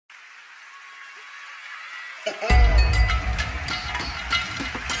Ha-ha,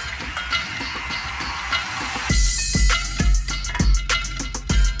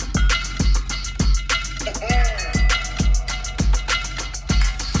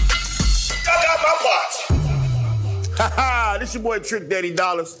 this your boy Trick Daddy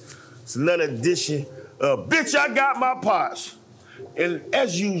Dollars. It's another edition of Bitch, I Got My Parts. And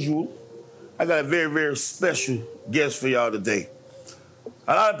as usual, I got a very, very special guest for y'all today.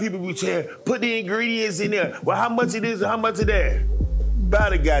 A lot of people be saying, put the ingredients in there. Well, how much it is and how much of that?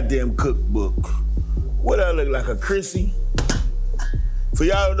 Buy the goddamn cookbook. What I look like, a Chrissy? For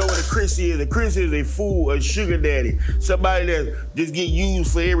y'all don't know what a Chrissy is a fool, a sugar daddy, somebody that just get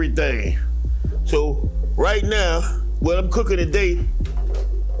used for everything. So right now, what I'm cooking today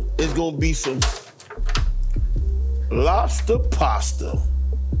is gonna be some lobster pasta.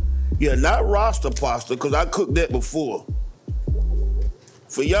 Yeah, not roster pasta, because I cooked that before.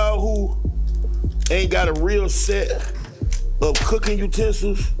 For y'all who ain't got a real set of cooking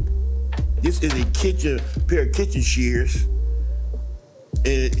utensils, this is a pair of kitchen shears.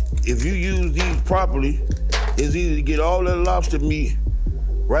 And if you use these properly, it's easy to get all that lobster meat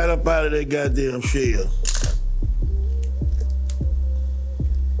right up out of that goddamn shell.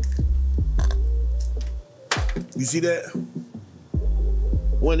 You see that?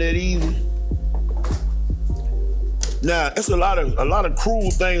 Wasn't that easy? Now, it's a lot of cruel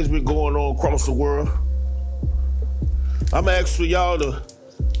things been going on across the world. I'm asking for y'all to,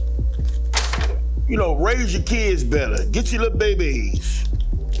 raise your kids better. Get your little babies.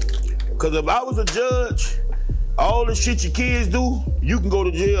 Because if I was a judge, all the shit your kids do, you can go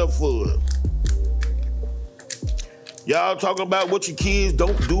to jail for it. Y'all talking about what your kids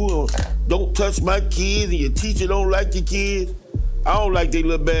don't do, or don't touch my kids, and your teacher don't like your kids. I don't like they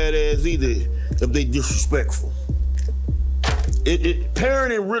little badass either if they disrespectful.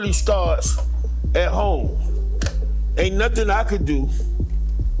 Parenting really starts at home. Ain't nothing I could do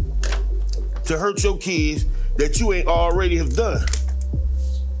to hurt your kids that you ain't already have done.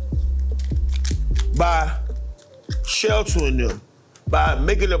 By sheltering them, by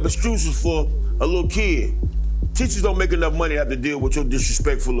making up excuses for a little kid. Teachers don't make enough money to have to deal with your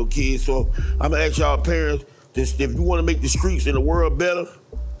disrespectful little kids, so I'm gonna ask y'all parents, if you wanna make the streets in the world better,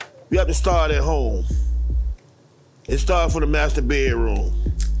 you have to start at home. It starts from the master bedroom.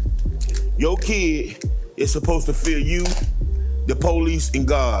 Your kid is supposed to fear you, the police, and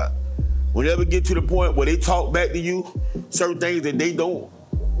God. Whenever get to the point where they talk back to you, certain things that they don't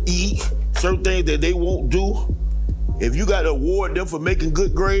eat, certain things that they won't do, if you got to award them for making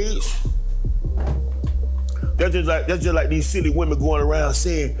good grades, that's just like these silly women going around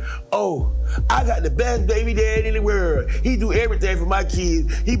saying, oh, I got the best baby dad in the world. He do everything for my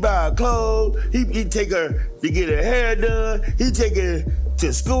kids. He buy her clothes. He take her to get her hair done. He take her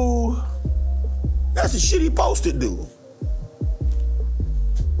to school. That's the shit he supposed to do.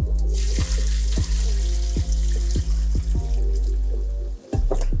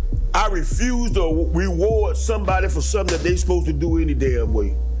 I refuse to reward somebody for something that they supposed to do any damn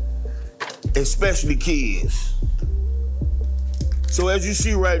way, especially kids. So as you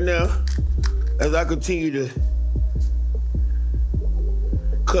see right now, as I continue to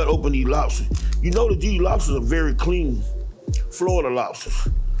cut open these lobsters, you know that these lobsters are very clean, Florida lobsters.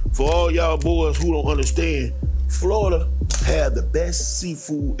 For all y'all boys who don't understand, Florida have the best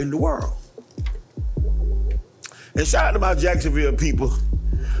seafood in the world. And shout out to my Jacksonville people,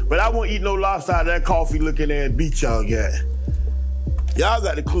 but I won't eat no lobster out of that coffee looking ass beach y'all got. Y'all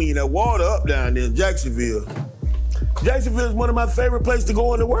got to clean that water up down there in Jacksonville. Jacksonville is one of my favorite places to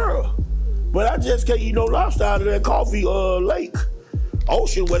go in the world. But I just can't eat no lobster out of that coffee lake,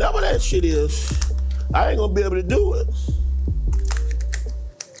 ocean, whatever that shit is. I ain't gonna be able to do it.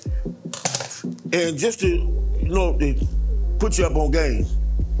 And just to put you up on game,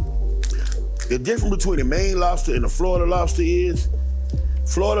 the difference between the Maine lobster and the Florida lobster is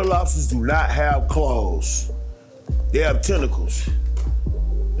Florida lobsters do not have claws. They have tentacles.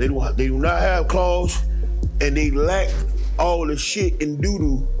 They do not have claws, and they lack all the shit and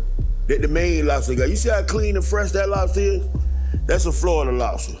doo-doo that the Maine lobster got. You see how clean and fresh that lobster is? That's a Florida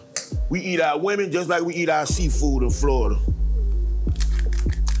lobster. We eat our women just like we eat our seafood in Florida.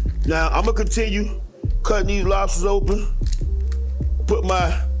 Now, I'm gonna continue cutting these lobsters open. When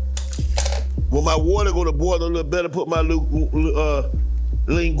my water go to boil a little better, put my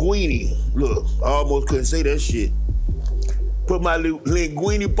linguine. Look, I almost couldn't say that shit. Put my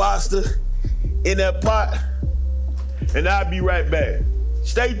linguine pasta in that pot, and I'll be right back.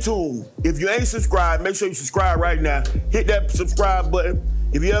 Stay tuned. If you ain't subscribed, make sure you subscribe right now. Hit that subscribe button.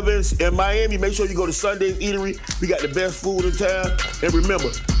 If you ever in Miami, make sure you go to Sunday's Eatery. We got the best food in town. And remember,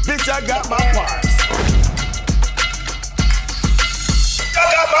 bitch, I got my parts.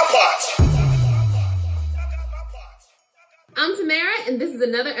 I'm Tamara, and this is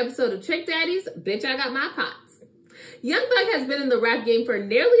another episode of Trick Daddy's Bitch I Got My Pots. Young Thug has been in the rap game for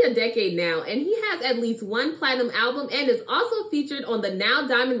nearly a decade now, and he has at least one platinum album and is also featured on the now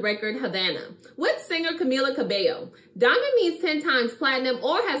diamond record Havana with singer Camila Cabello. Diamond means 10 times platinum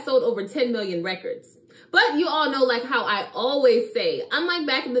or has sold over 10 million records. But you all know, like how I always say, unlike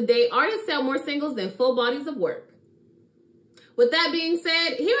back in the day, artists sell more singles than full bodies of work. With that being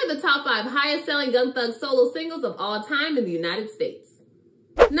said, here are the top 5 highest selling Young Thug solo singles of all time in the United States.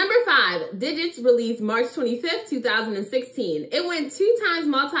 Number 5, Digits, released March 25th, 2016. It went 2 times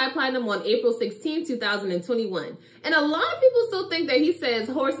multi-platinum on April 16, 2021. And a lot of people still think that he says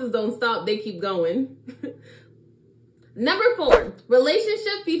horses don't stop, they keep going. Number 4,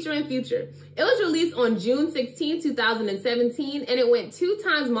 Relationship featuring Future. It was released on June 16, 2017, and it went 2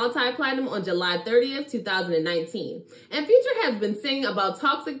 times multi-platinum on July 30th, 2019. And Future has been singing about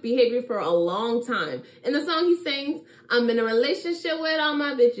toxic behavior for a long time. In the song he sings, I'm in a relationship with all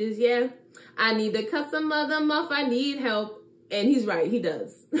my bitches, yeah. I need to cut some of them off, I need help. And he's right, he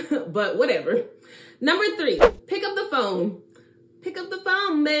does. But whatever. Number 3, Pick Up the Phone. Pick up the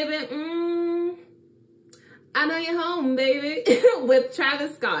phone, baby. I know you're home, baby, with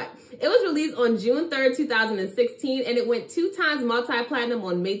Travis Scott. It was released on June 3rd, 2016, and it went 2 times multi-platinum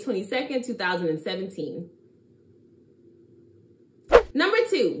on May 22nd, 2017. Number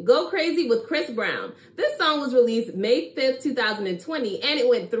 2, Go Crazy with Chris Brown. This song was released May 5th, 2020, and it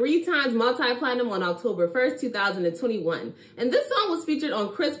went 3 times multi-platinum on October 1st, 2021. And this song was featured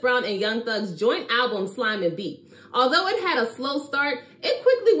on Chris Brown and Young Thug's joint album, Slime and Beat. Although it had a slow start, it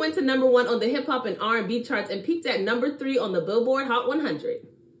quickly went to number 1 on the hip hop and R&B charts and peaked at number 3 on the Billboard Hot 100.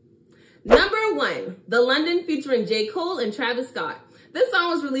 Number 1, The London featuring J. Cole and Travis Scott. This song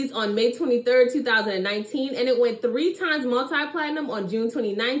was released on May 23rd, 2019, and it went 3 times multi-platinum on June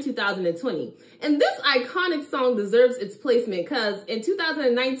 29, 2020. And this iconic song deserves its placement because in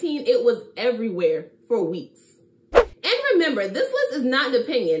 2019, it was everywhere for weeks. And remember, this list is not an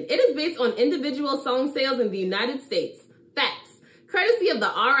opinion. It is based on individual song sales in the United States. Facts. Courtesy of the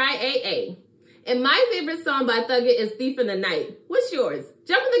RIAA. And my favorite song by Thugger is Thief in the Night. What's yours?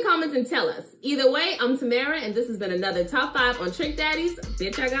 Jump in the comments and tell us. Either way, I'm Tamara, and this has been another Top 5 on Trick Daddy's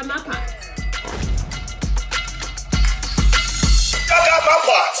Bitch I Got My Pots. I got my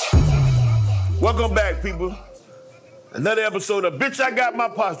pots. Welcome back, people. Another episode of Bitch I Got My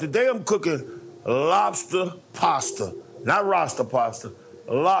Pots. Today I'm cooking lobster pasta. Not Rasta pasta,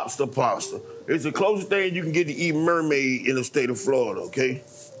 lobster pasta. It's the closest thing you can get to eat mermaid in the state of Florida, okay?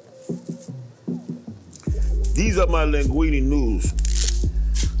 These are my linguine noodles.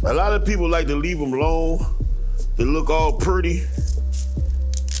 A lot of people like to leave them long. They look all pretty.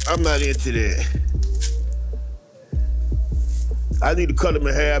 I'm not into that. I need to cut them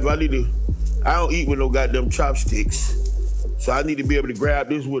in half. I don't eat with no goddamn chopsticks. So I need to be able to grab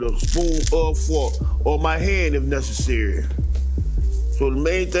this with a spoon or fork or my hand if necessary. So the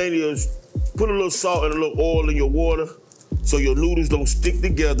main thing is put a little salt and a little oil in your water so your noodles don't stick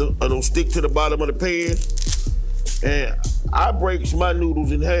together or don't stick to the bottom of the pan. And I break my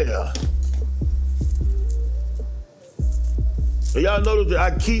noodles in half. And y'all notice that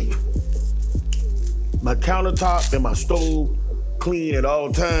I keep my countertop and my stove clean at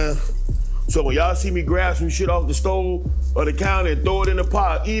all times. So when y'all see me grab some shit off the stove or the counter and throw it in the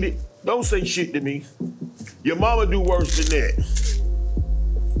pot, eat it, don't say shit to me. Your mama do worse than that.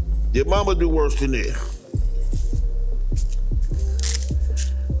 Your mama do worse than that.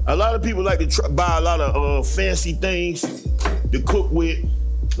 A lot of people like to buy a lot of fancy things to cook with.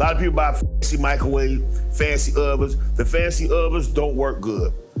 A lot of people buy fancy microwave, fancy ovens. The fancy ovens don't work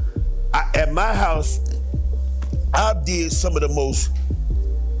good. At my house, I did some of the most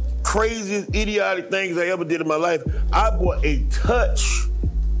craziest, idiotic things I ever did in my life. I bought a touch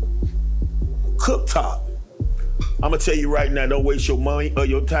cooktop. I'm gonna tell you right now, don't waste your money or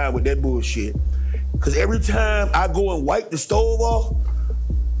your time with that bullshit. Cause every time I go and wipe the stove off,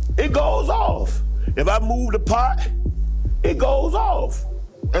 it goes off. If I move the pot, it goes off.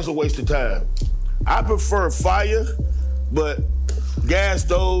 That's a waste of time. I prefer fire, but gas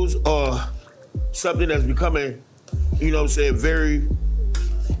stoves are something that's becoming, you know what I'm saying, very,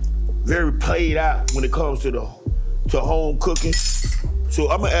 very played out when it comes to home cooking. So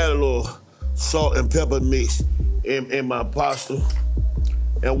I'm gonna add a little salt and pepper mix in my pasta.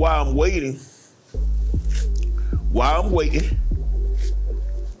 And while I'm waiting,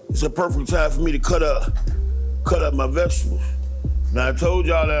 it's a perfect time for me to cut up my vegetables. Now I told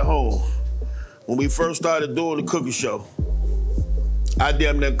y'all at home, when we first started doing the cooking show, I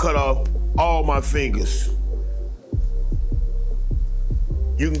damn near cut off all my fingers.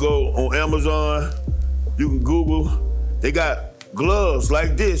 You can go on Amazon, you can Google They got gloves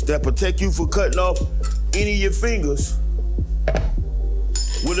like this that protect you from cutting off any of your fingers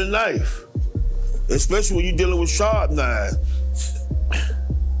with a knife, especially when you're dealing with sharp knives.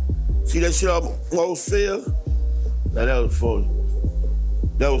 See that shit almost fell? Now that was phony.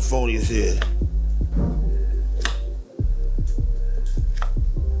 That was phony as hell.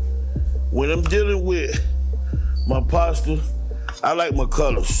 When I'm dealing with my pasta, I like my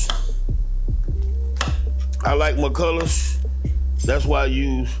colors. I like my colors. That's why I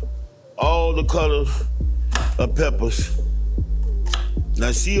use all the colors of peppers.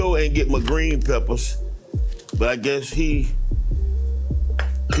 Now, CO ain't get my green peppers, but I guess he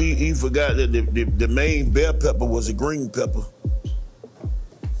forgot that the main bell pepper was a green pepper.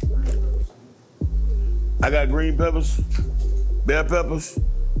 I got green peppers, bell peppers.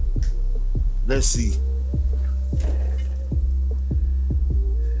 Let's see.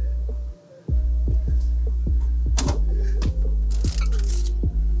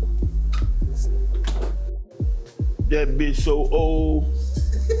 That bitch so old.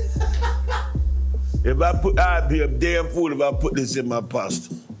 I'd be a damn fool if I put this in my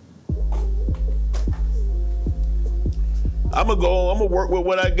pasta. I'm gonna work with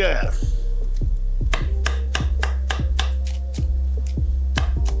what I got.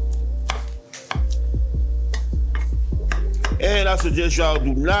 And I suggest y'all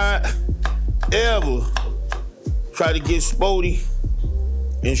do not ever try to get spotty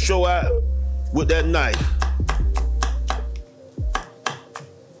and show out with that knife.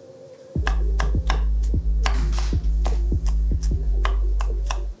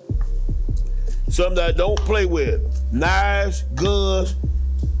 Something that I don't play with: knives, guns,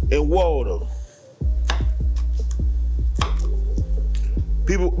 and water.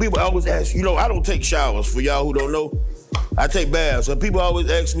 People always ask, you know, I don't take showers, for y'all who don't know. I take baths. So people always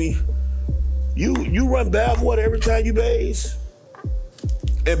ask me, you run bath water every time you bathe?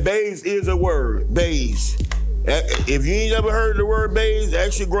 And bathe is a word, bathe. If you ain't ever heard the word bathe,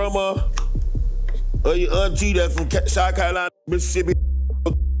 ask your grandma or your auntie that's from South Carolina, Mississippi,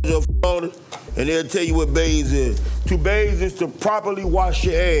 Florida, and they'll tell you what bathe is. To bathe is to properly wash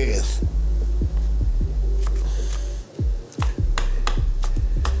your ass.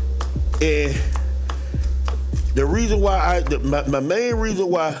 And the reason why my main reason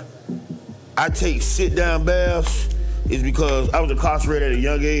why I take sit-down baths is because I was incarcerated at a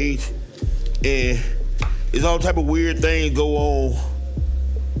young age, and there's all type of weird things go on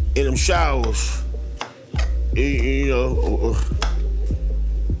in them showers, you know.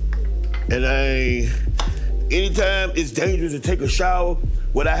 And anytime it's dangerous to take a shower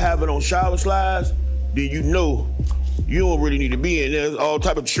without having on shower slides, then you know you don't really need to be in there. There's all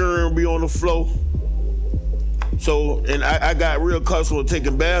type of churn be on the floor. So, and I got real accustomed with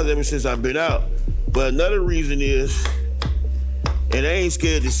taking baths ever since I've been out. But another reason is, and I ain't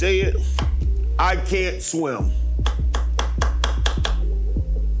scared to say it, I can't swim.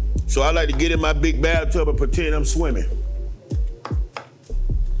 So I like to get in my big bathtub and pretend I'm swimming.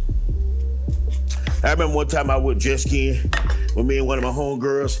 I remember one time I went jet skiing with me and one of my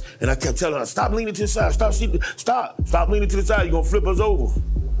homegirls, and I kept telling her, stop leaning to the side, stop leaning to the side, you're gonna flip us over.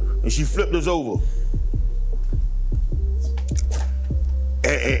 And she flipped us over.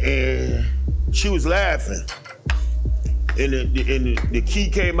 And she was laughing. And the key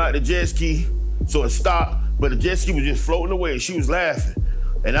came out the jet ski, so it stopped, but the jet ski was just floating away, and she was laughing.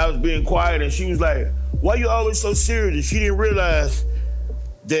 And I was being quiet, and she was like, why you always so serious? And she didn't realize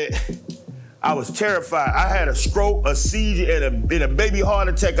that I was terrified. I had a stroke, a seizure, and a baby heart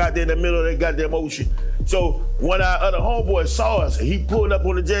attack out there in the middle of that goddamn ocean. So one of our other homeboys saw us, and he pulled up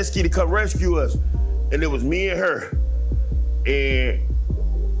on the jet ski to come rescue us. And it was me and her. And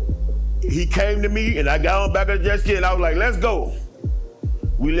he came to me, and I got on back of the jet ski, and I was like, let's go.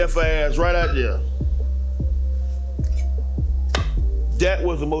 We left her ass right out there. That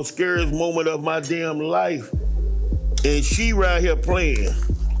was the most scariest moment of my damn life. And she right here playing.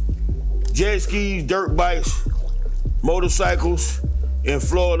 Jet skis, dirt bikes, motorcycles in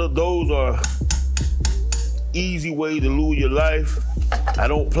Florida, those are easy ways to lose your life. I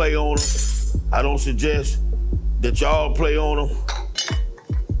don't play on them. I don't suggest that y'all play on them.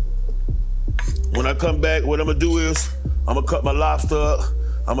 When I come back, what I'm gonna do is, I'm gonna cut my lobster up,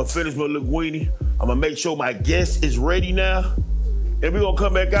 I'm gonna finish my linguine, I'm gonna make sure my guest is ready now, and we're gonna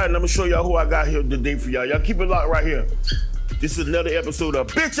come back out and I'm gonna show y'all who I got here today for y'all. Y'all keep it locked right here. This is another episode of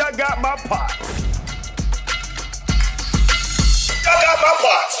Bitch, I Got My Pots. I got my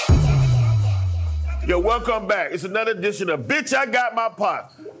pots. Yo, welcome back. It's another edition of Bitch, I Got My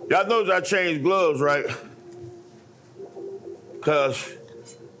Pots. Y'all notice I changed gloves, right? Because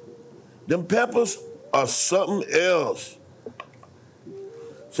them peppers are something else.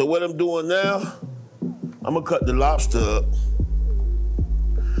 So what I'm doing now, I'm gonna cut the lobster up.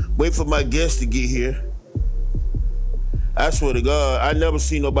 Wait for my guest to get here. I swear to God, I never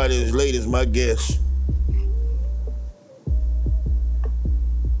seen nobody as late as my guest.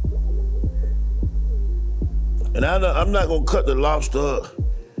 And I'm not gonna cut the lobster up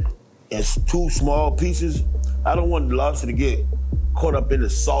in 2 small pieces. I don't want the lobster to get caught up in the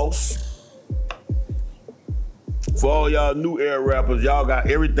sauce. For all y'all new era rappers, y'all got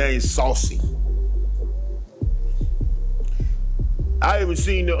everything saucy. I even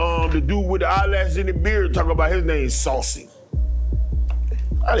seen the dude with the eyelashes and the beard talking about his name Saucy.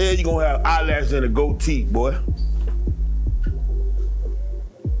 How the hell you gonna have eyelashes and a goatee, boy?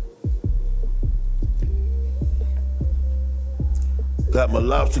 Got my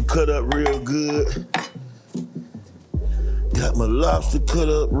lobster cut up real good. Got my lobster cut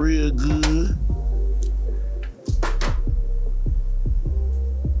up real good.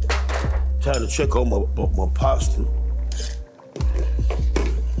 Trying to check on my pasta.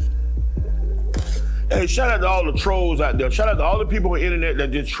 Hey, shout out to all the trolls out there. Shout out to all the people on the internet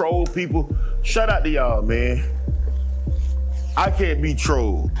that just troll people. Shout out to y'all, man. I can't be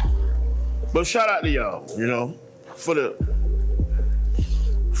trolled. But shout out to y'all, you know, for the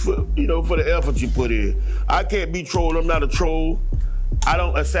effort you put in. I can't be trolled. I'm not a troll. I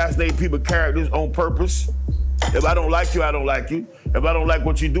don't assassinate people's characters on purpose. If I don't like you, I don't like you. If I don't like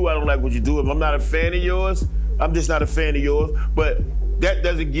what you do, I don't like what you do. If I'm not a fan of yours, I'm just not a fan of yours. But that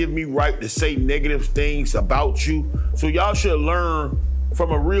doesn't give me right to say negative things about you. So y'all should learn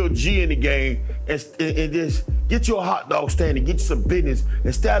from a real G in the game and just get your hot dog stand and get you some business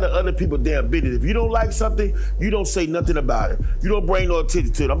and stay out of other people's damn business. If you don't like something, you don't say nothing about it. You don't bring no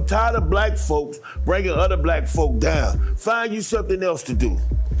attention to it. I'm tired of black folks bringing other black folk down. Find you something else to do.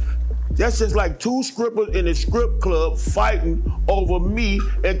 That's just like 2 scrippers in a script club fighting over me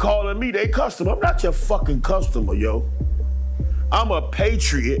and calling me their customer. I'm not your fucking customer, yo. I'm a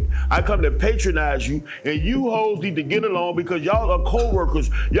patriot. I come to patronize you, and you hoes need to get along because y'all are co-workers.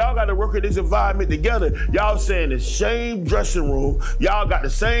 Y'all got to work in this environment together. Y'all stay in the same dressing room. Y'all got the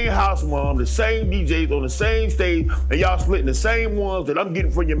same house mom, the same DJs on the same stage, and y'all splitting the same ones that I'm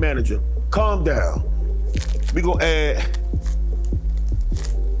getting from your manager. Calm down. We gonna add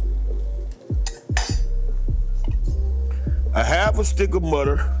a half a stick of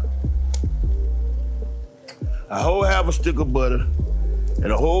butter, a whole half a stick of butter,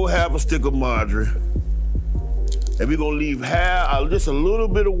 and a whole half a stick of margarine. And we're gonna leave just a little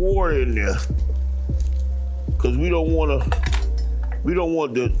bit of water in there. Cause we don't want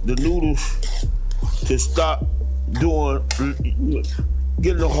the noodles to stop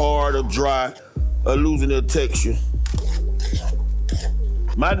getting hard or dry or losing their texture.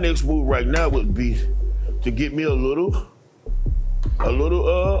 My next move right now would be to get me a little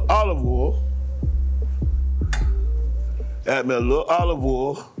olive oil. Add me a little olive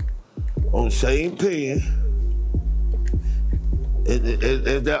oil on the same pan.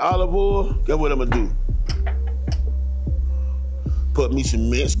 Is that olive oil? Guess what I'm gonna do? Put me some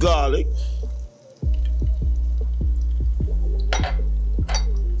minced garlic.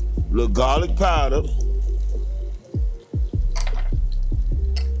 Little garlic powder.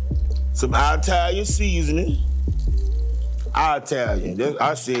 Some Italian seasoning. Italian,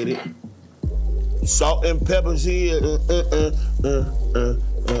 I said it. Salt and peppers here.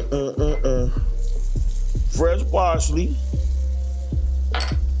 Fresh parsley.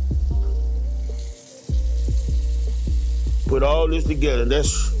 Put all this together.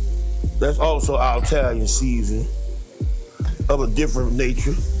 That's also our Italian seasoning of a different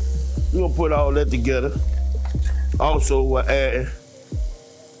nature. We're gonna put all that together. Also, we're adding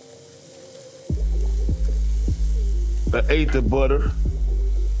an eighth of butter,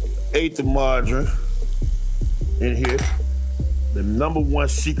 eighth of margarine in here. The #1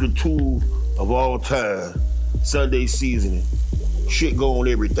 secret tool of all time, Sunday seasoning. Shit go on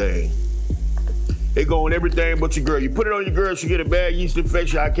everything. It go on everything but your girl. You put it on your girl, she get a bad yeast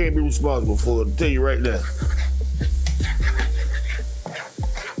infection, I can't be responsible for it. I'll tell you right now.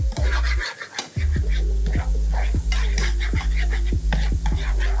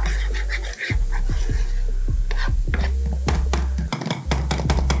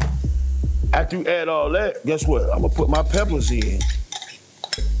 After you add all that, guess what? I'm gonna put my peppers in.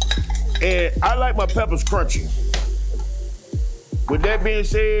 And I like my peppers crunchy. With that being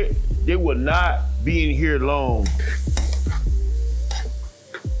said, they will not be in here long.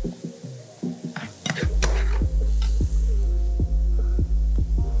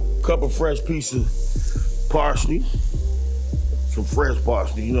 Couple fresh pieces of parsley. Some fresh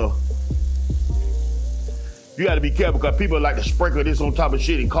parsley, you know. You gotta be careful because people like to sprinkle this on top of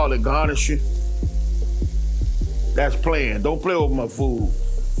shit and call it garnishing. That's playing. Don't play with my food.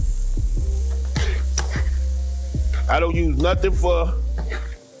 I don't use nothing for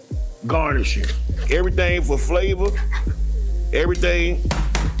garnishing. Everything for flavor. Everything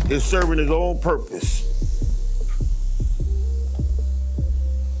is serving its own purpose.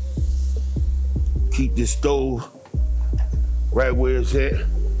 Keep this stove right where it's at.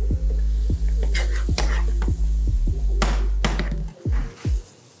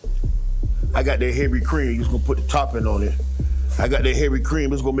 I got that heavy cream. Just gonna put the topping on it. I got that heavy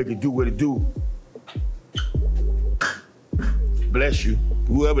cream. It's gonna make it do what it do. Bless you.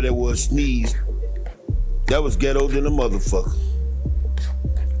 Whoever that was sneezed. That was ghetto than a motherfucker.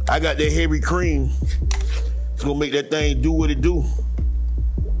 I got that heavy cream. It's gonna make that thing do what it do.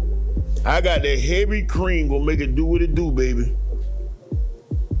 I got that heavy cream gonna make it do what it do, baby.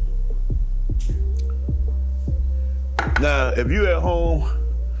 Now, if you at home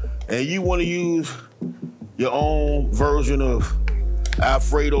and you wanna use your own version of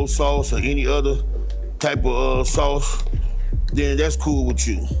Alfredo sauce or any other type of sauce, then that's cool with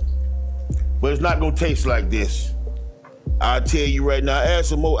you. But it's not gonna taste like this. I'll tell you right now, add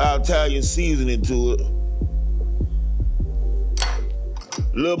some more Italian seasoning to it.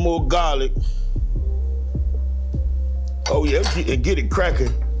 A little more garlic. Oh yeah, and get it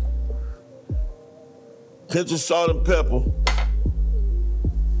cracking. Pinch of salt and pepper.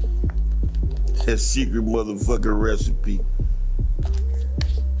 That secret motherfucking recipe.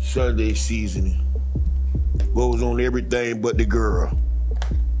 Sunday seasoning. Goes on everything but the girl.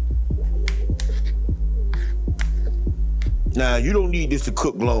 Now, you don't need this to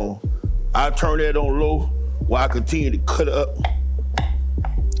cook long. I turn that on low while I continue to cut up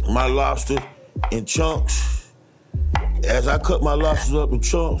my lobster in chunks. As I cut my lobsters up in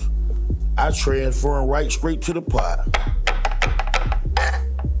chunks, I transfer them right straight to the pot.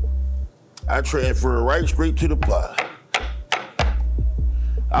 I transfer right straight to the pot.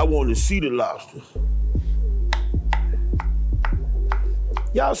 I want to see the lobster.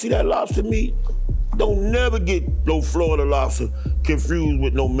 Y'all see that lobster meat? Don't never get no Florida lobster confused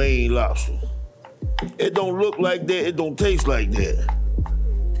with no Maine lobster. It don't look like that, it don't taste like that.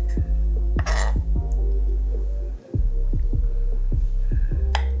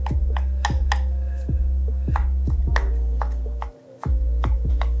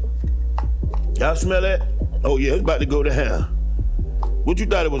 Y'all smell that? Oh yeah, it's about to go to hell. What you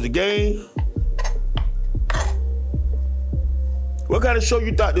thought it was a game? What kind of show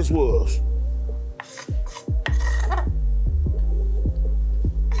you thought this was?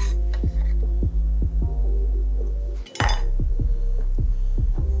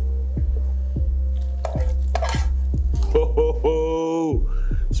 Oh,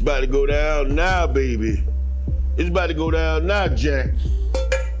 it's about to go down now, baby. It's about to go down now, Jack.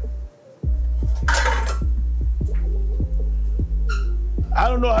 I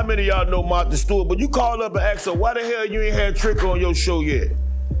don't know how many of y'all know Martha Stewart, but you call up and ask her, why the hell you ain't had Trick on your show yet?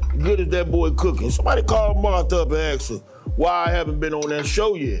 Good as that boy cooking. Somebody call Martha up and ask her why I haven't been on that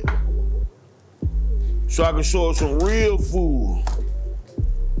show yet. So I can show her some real food.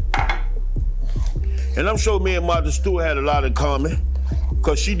 And I'm sure me and Martha Stewart had a lot in common,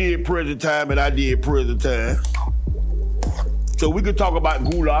 because she did prison time and I did prison time. So we could talk about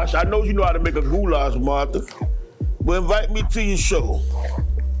goulash. I know you know how to make a goulash, Martha. But invite me to your show.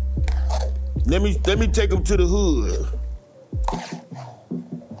 Let me take them to the hood.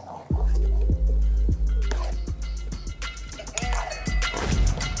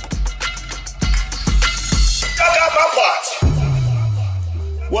 I got my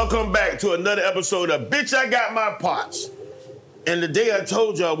pots. Welcome back to another episode of Bitch, I Got My Pots. And the day I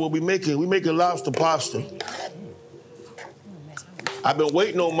told y'all what we making lobster pasta. I've been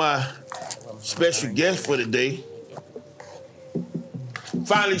waiting on my special guest for the day.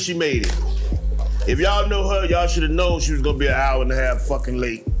 Finally, she made it. If y'all know her, y'all should have known she was gonna be an hour and a half fucking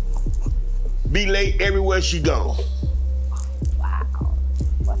late. Be late everywhere she go. Wow.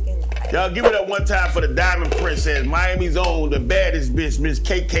 Y'all give it up one time for the Diamond Princess, Miami's own, the baddest bitch, Miss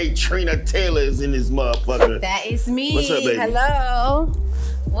KK Trina Taylor is in this motherfucker. That is me. What's up, baby? Hello.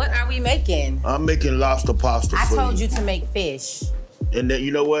 What are we making? I'm making lobster pasta for you. I told you to make fish. And then,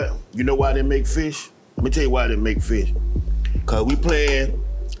 you know what? You know why I didn't make fish? Let me tell you why I didn't make fish. Cause we playing,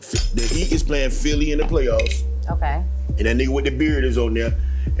 the Heat is playing Philly in the playoffs. Okay. And that nigga with the beard is on there.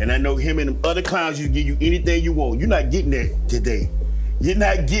 And I know him and the other clowns you give you anything you want. You're not getting that today. You're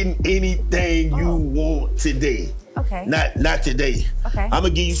not getting anything you want today. Okay. Not today. Okay. I'm gonna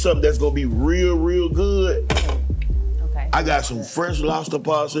give you something that's gonna be real, real good. Okay. I got some fresh lobster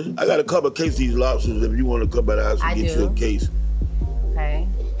pasta. I got a couple of cases of these lobsters if you want to come by the house and get you a case. Okay.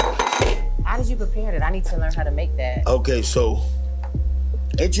 How did you prepare it? I need to learn how to make that. Okay, so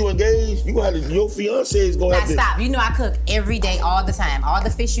ain't you engaged? You gonna have to, your fiance is gonna have to. Stop. You know I cook every day, all the time. All the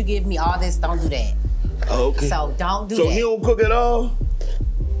fish you give me, all this, don't do that. Okay. So don't do that. So he don't cook at all?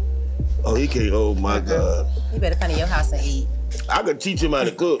 Oh, he can't. Oh my God. You better come to your house and eat. I could teach him how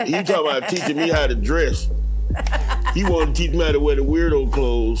to cook. He talking about teaching me how to dress. He want to teach me how to wear the weirdo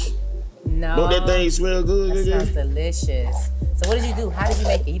clothes. No. Don't that thing smell good? That smells delicious. So what did you do? How did you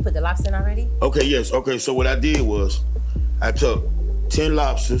make it? You put the lobster in already? Okay, yes. Okay, so what I did was I took 10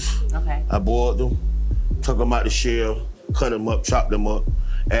 lobsters. Okay. I boiled them, took them out the shell, cut them up, chopped them up,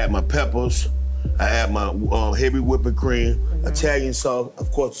 add my peppers. I add my heavy whipping cream, Italian sauce,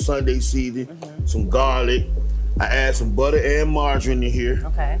 of course, Sunday seasoning, some garlic. I add some butter and margarine in here.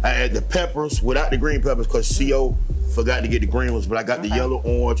 Okay. I add the peppers without the green peppers because CO forgot to get the green ones, but I got the yellow,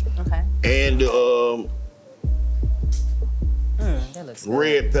 orange, and the that looks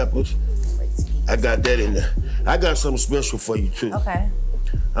red peppers. I got that in there. I got something special for you too. Okay.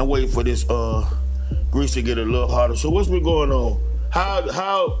 I'm waiting for this grease to get a little hotter. So what's been going on?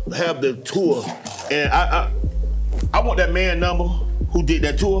 How have the tour? And I want that man number who did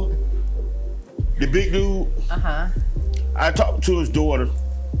that tour. The big dude. I talked to his daughter,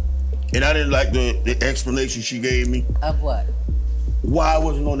 and I didn't like the explanation she gave me. Of what? Why I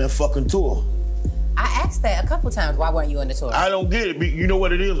wasn't on that fucking tour. I asked that a couple times. Why weren't you on the tour? I don't get it. You know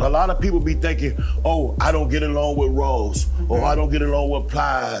what it is? A lot of people be thinking, oh, I don't get along with Ross, or I don't get along with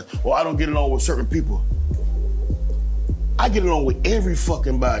Plies, or I don't get along with certain people. I get along with every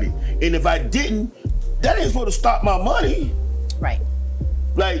fucking body. And if I didn't, that ain't supposed to stop my money. Right.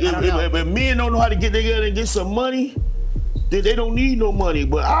 Like, if men don't know how to get together and get some money, then they don't need no money.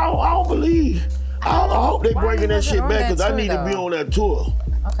 But I don't believe. I hope they bringing that shit back because I need to be on that tour.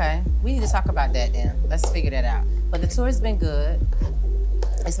 Okay, we need to talk about that then. Let's figure that out. But the tour's been good.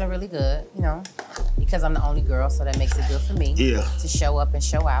 It's been really good, you know, because I'm the only girl, so that makes it good for me. Yeah. To show up and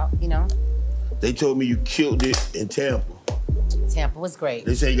show out, you know. They told me you killed it in Tampa. Tampa was great.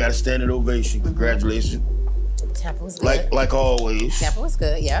 They say you got a standing ovation. Congratulations. Tampa was good. Like always. Tampa was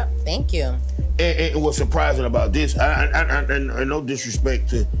good, yeah. Thank you. And what's surprising about this, and no disrespect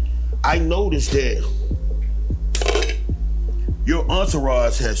to, I noticed that your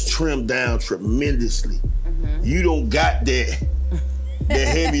entourage has trimmed down tremendously. You don't got that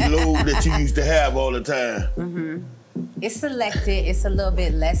heavy load that you used to have all the time. It's selected. It's a little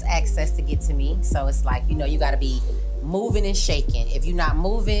bit less access to get to me. So it's like, you know, you got to be moving and shaking. If you're not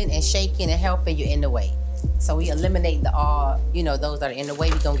moving and shaking and helping, you're in the way. So we eliminate you know, those that are in the way.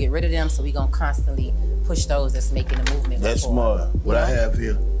 We're going to get rid of them. So we're going to constantly push those that's making the movement. That's smart. What I have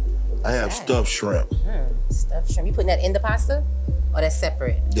here, I have stuffed shrimp. Stuffed shrimp. You putting that in the pasta? Or that's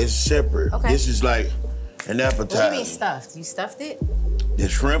separate? This is separate. Okay. This is like an appetizer. What do you mean stuffed? You stuffed it? The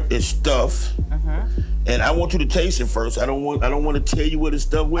shrimp is stuffed. And I want you to taste it first. I don't want to tell you what it's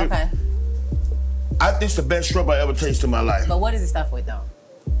stuffed with. Okay. I think it's the best shrimp I ever tasted in my life. But what is it stuffed with though?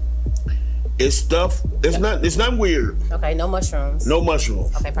 It's stuffed. It's not weird. Okay, no mushrooms. No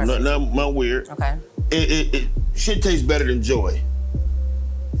mushrooms. Okay, perfect. Not weird. Okay. It should taste better than Joy.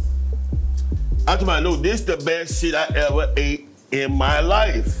 I'm talking about, no, this the best shit I ever ate in my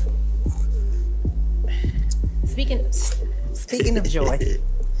life. Speaking of Joy,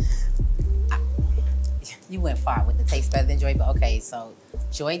 you went far with the taste better than Joy, but okay, so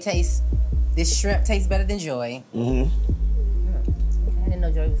this shrimp tastes better than Joy. I didn't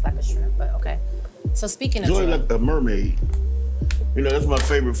know Joy was like a shrimp, but okay. So speaking of Joy, like a mermaid. You know, that's my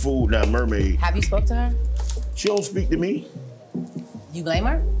favorite food now, mermaid. Have you spoke to her? She don't speak to me. You blame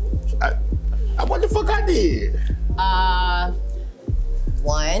her? What the fuck I did?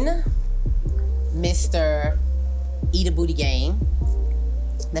 One, Mr. Eat a Booty Game.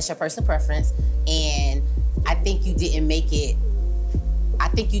 That's your personal preference. And I think you didn't make it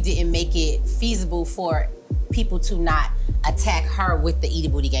feasible for people to not attack her with the Eat a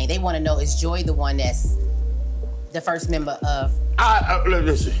Booty Game. They want to know, is Joy the one that's the first member of...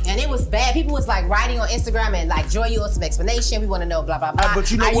 Listen. And it was bad. People was like writing on Instagram and like, Joy, you want some explanation. We want to know blah, blah, blah. But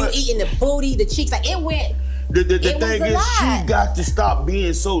you know Are what? you eating the booty, the cheeks? Like, it went... The thing is, she got to stop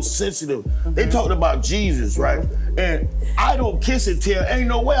being so sensitive. They talked about Jesus, right? And I don't kiss and tell. Ain't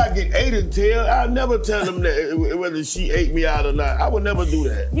no way I get ate and tell. I'll never tell them that whether she ate me out or not. I would never do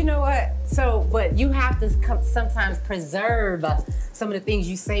that. You know what? So, but you have to sometimes preserve some of the things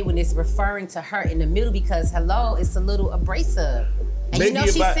you say when it's referring to her in the middle because, hello, it's a little abrasive. And maybe you know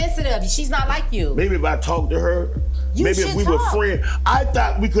she's sensitive. She's not like you. Maybe if I talk to her Maybe if we were friends. I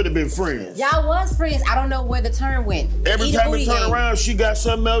thought we could have been friends. Y'all was friends. I don't know where the turn went. Every time we turn around, she got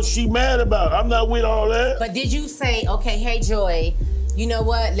something else she mad about. I'm not with all that. But did you say, okay, hey, Joy, you know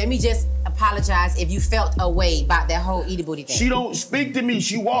what? Let me just apologize if you felt a way about that whole Edie Booty thing. She don't speak to me.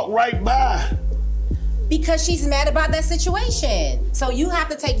 She walked right by. Because she's mad about that situation. So you have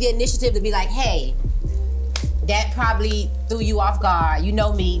to take the initiative to be like, hey, that probably threw you off guard. You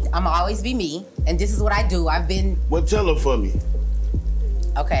know me, I'ma always be me, and this is what I do. I've been... Well, tell her for me.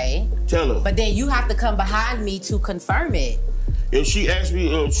 Okay. Tell her. But then you have to come behind me to confirm it. If she asks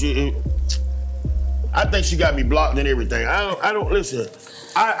me, I think she got me blocked and everything. I don't listen.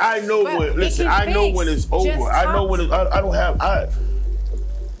 I know when. Listen, I know when it's over. I know when it's. I don't have.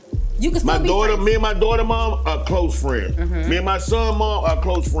 You can still my be daughter, friends. me and my daughter mom are close friends. Me and my son mom are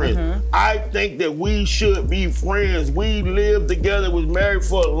close friends. I think that we should be friends. We lived together, was married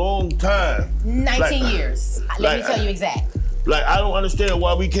for a long time. 19 years. Let me tell you exact. Like, I don't understand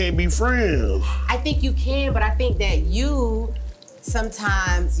why we can't be friends. I think you can, but I think that you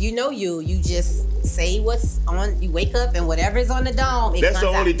sometimes, you just say what's on, you wake up and whatever is on the dome, it That's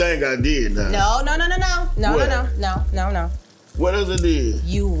comes the only out. thing I did now. No. What else I did?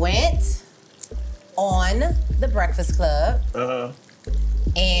 You went on The Breakfast Club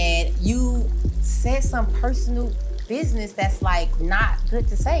and you said some personal business that's like not good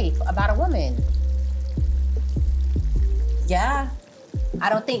to say about a woman. Yeah. I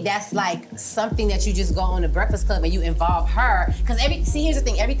don't think that's like something that you just go on The Breakfast Club and you involve her. Because here's the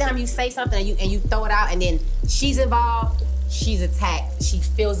thing, every time you say something and you throw it out and then she's involved, she's attacked, she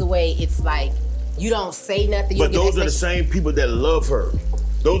feels away, it's like, you don't say nothing. But those are the same people that love her.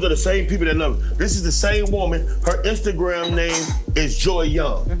 Those are the same people that love her. This is the same woman. Her Instagram name is Joy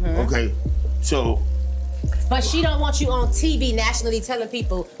Young. Okay, so. But she don't want you on TV nationally telling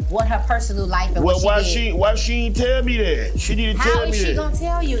people what her personal life and what she did. Why she ain't tell me that? She need to tell me that. How is she gonna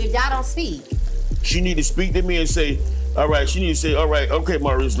tell you if y'all don't speak? She need to speak to me and say, all right, she need to say, all right, okay,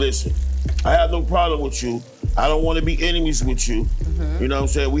 Maurice, listen. I have no problem with you. I don't want to be enemies with you. You know what I'm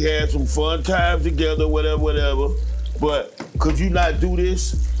saying? We had some fun times together, whatever. But could you not do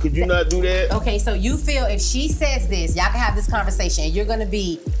this? Could you not do that? Okay, so you feel if she says this, y'all can have this conversation, and you're gonna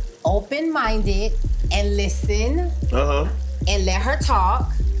be open-minded and listen and let her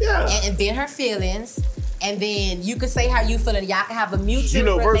talk and vent her feelings, and then you can say how you feel and y'all can have a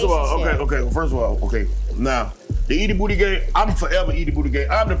mutual relationship. First of all, now, the Edie Booty Gang, I'm forever Edie Booty Gang.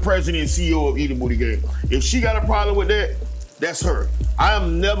 I'm the president and CEO of Edie Booty Gang. If she got a problem with that, that's her. I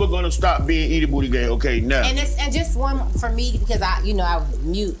am never gonna stop being Edie Booty Gang. Okay, now. And just one for me because I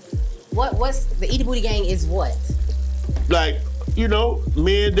mute. What's the Edie Booty Gang is what? Like,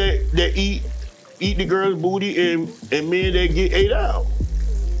 men that eat the girl's booty and men that get ate out.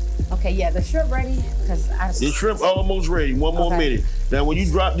 Okay, yeah, the shrimp ready? The shrimp almost ready. One more minute. Now, when you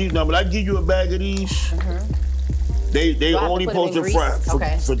drop these numbers, I give you a bag of these. They only supposed to fry.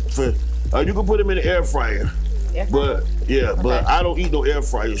 You can put them in the air fryer. But I don't eat no air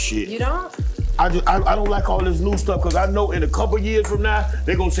fryer shit. You don't? I don't like all this new stuff because I know in a couple years from now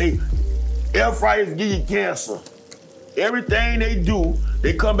they're gonna say air fryers give you cancer. Everything they do,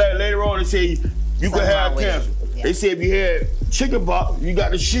 they come back later on and say you can have cancer. Yeah. They say if you had chicken pox, you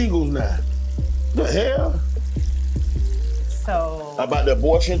got the shingles now. The hell? So about the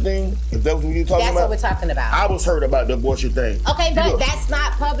abortion thing? If that's what you're talking about? That's what we're talking about. I was heard about the abortion thing. Okay, but that's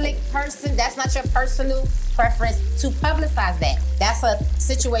not that's not your personal preference to publicize that. That's a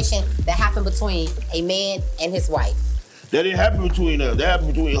situation that happened between a man and his wife. That didn't happen between us. That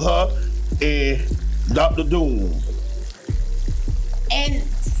happened between her and Dr. Doom. And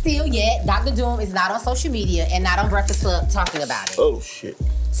still yet, Dr. Doom is not on social media and not on Breakfast Club talking about it. Oh, shit.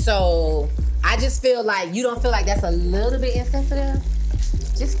 So I just feel like you don't feel like that's a little bit insensitive?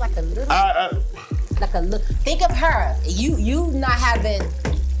 Just like a little like a look. Think of her. You not having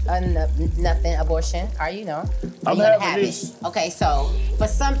nothing abortion, are you? No. I'm having this. Okay, so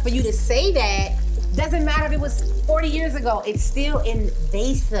for you to say that doesn't matter if it was 40 years ago. It's still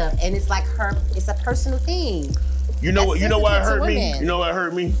invasive, and it's like it's a personal thing. You know what? You know why it hurt me. You know what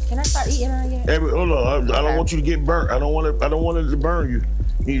hurt me. Can I start eating on yet? Hold on. I don't want you to get burnt. I don't want it to burn you.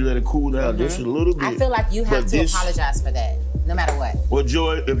 You need to let it cool down just a little bit. I feel like you have to apologize for that, no matter what. Well,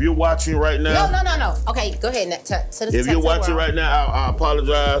 Joy, if you're watching right now. No. Okay, go ahead. If you're watching right now, I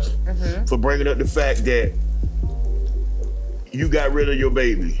apologize for bringing up the fact that you got rid of your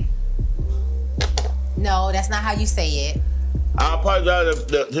baby. No, that's not how you say it. I apologize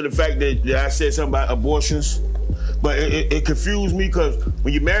to the fact that I said something about abortions. But it confused me because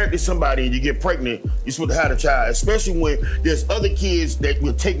when you're married to somebody and you get pregnant, you're supposed to have a child, especially when there's other kids that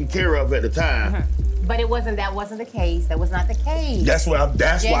you're taking care of at the time. But it wasn't. That wasn't the case. That was not the case. That's why I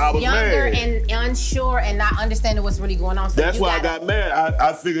was younger mad. and unsure and not understanding what's really going on. So that's why I got mad.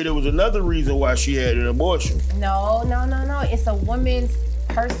 I figured there was another reason why she had an abortion. No. It's a woman's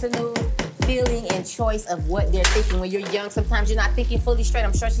personal feeling and choice of what they're thinking. When you're young, sometimes you're not thinking fully straight.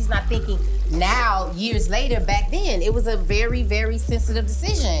 I'm sure she's not thinking now, years later. Back then, it was a very, very sensitive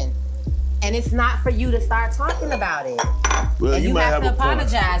decision. And it's not for you to start talking about it. Well, and you have to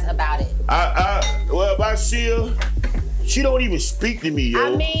apologize about it. Well, if I see her, she don't even speak to me,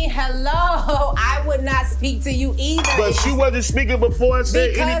 yo. I mean, hello. I would not speak to you either. But she wasn't speaking before I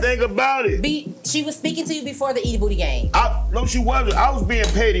said anything about it. She was speaking to you before the Eat Booty game. No, she wasn't. I was being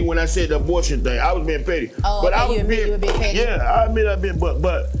petty when I said the abortion thing. I was being petty. Oh, but okay, I was you admit you were being petty? Yeah, I admit I've been,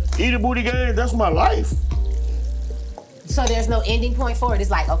 but Eat Booty game, that's my life. So there's no ending point for it. It's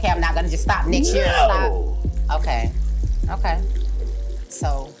like, okay, I'm not gonna just stop next year. No. Stop. Okay.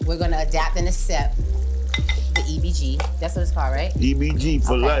 So we're gonna adapt and accept the EBG. That's what it's called, right? EBG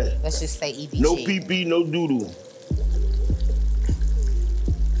for life. Let's just say EBG. No pee-pee, no doo-doo.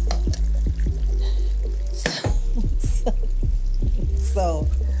 So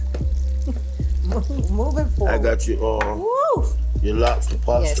moving forward. I got you your lobster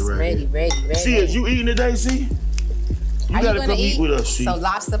pasta ready. See, is you eating today, see? You gotta come eat with us, see. So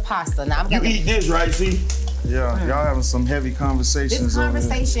lobster pasta. Now I'm gonna eat this, right, see? Yeah, y'all having some heavy conversations. This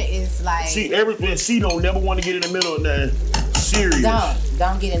conversation is like. See, everything. She don't never want to get in the middle of that. Serious.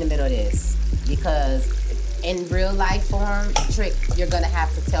 Don't get in the middle of this, because in real life form, Trick, you're gonna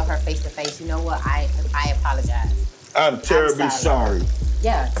have to tell her face to face. You know what? I apologize. I'm terribly sorry.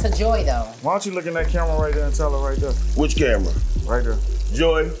 Yeah, to Joy though. Why don't you look in that camera right there and tell her right there? Which camera? Right there.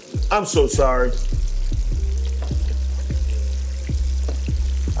 Joy, I'm so sorry.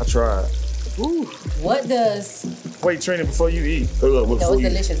 I tried. Ooh. What does... Wait, Trina, before you eat. No, it's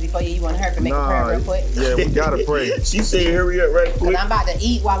delicious. Before you want her to make a prayer real quick? Yeah, we gotta pray. She said hurry up right quick. Because I'm about to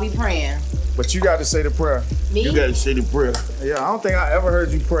eat while we praying. But you got to say the prayer. Me? You got to say the prayer. Yeah, I don't think I ever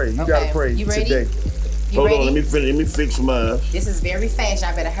heard you pray. You got to pray today. Hold on, let me fix mine. This is very fast.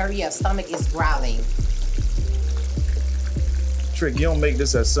 I better hurry up. Stomach is growling. Trick, you don't make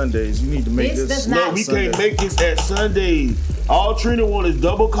this at Sundays. You need to make this. No, we can't make this at Sundays. All Trina wants is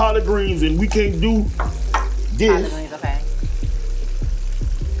double collard greens, and we can't do this. Collard greens, okay.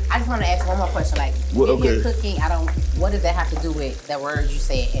 I just want to ask one more question. Like, when you're cooking, what does that have to do with that word you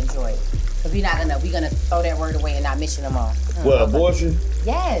said, enjoy? Because we're gonna throw that word away and not mention them all. What, abortion?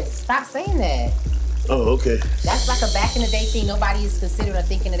 Yes, stop saying that. Oh, okay. That's like a back in the day thing. Nobody is considering or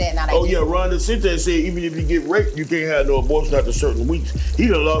thinking of that now. Yeah, Ron DeSantis said even if you get raped, you can't have no abortion after certain weeks. He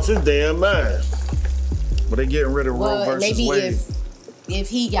done lost his damn mind. But they getting rid of Roe versus maybe Wade. if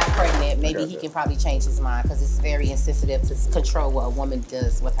he got pregnant, maybe he can probably change his mind, because it's very insensitive to control what a woman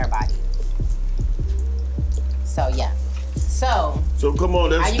does with her body. So yeah. So come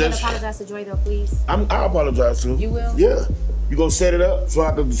on, are you gonna apologize to Joy though, please? I apologize to her. You will? Yeah. You gonna set it up so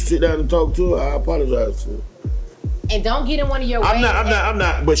I can sit down and talk to her? I apologize to her. And don't get in one of your I'm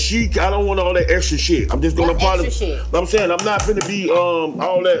not. But I don't want all that extra shit. I'm just gonna apologize. Extra shit? I'm saying I'm not finna be all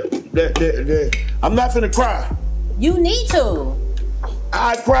that. I'm not finna cry. You need to.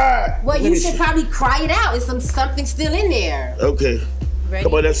 I cried. Well, you should probably cry it out. It's something still in there. Okay. Ready?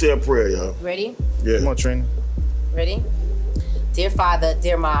 Come on, let's say a prayer, y'all. Ready? Yeah. Come on, Trina. Ready? Dear Father,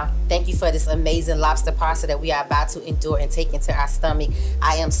 dear Ma, thank you for this amazing lobster pasta that we are about to endure and take into our stomach.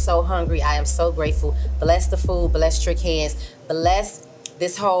 I am so hungry. I am so grateful. Bless the food. Bless Trick hands. Bless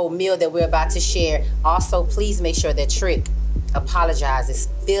this whole meal that we're about to share. Also, please make sure that Trick apologizes.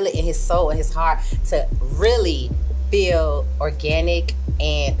 Feel it in his soul and his heart to really feel organic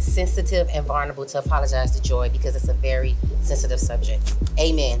and sensitive and vulnerable to apologize to Joy, because it's a very sensitive subject.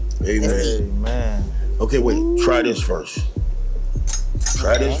 Amen. Amen. Okay, wait. Try this first.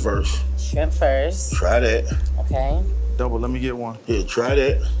 Try this first. Shrimp first. Try that. Okay. Double, let me get one. Yeah, try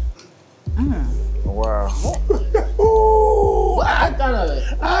that. Wow. What I thought of it?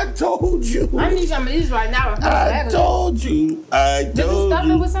 I told you. I need some of these right now. I told you. Did you stuff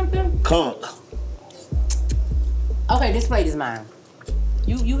it with something? Conk. Okay, this plate is mine.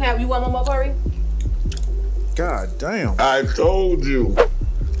 You want one more curry? God damn. I told you.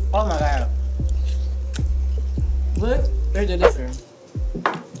 Oh my God. Good. They're delicious.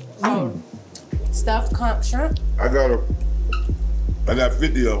 Stuffed conch shrimp. I got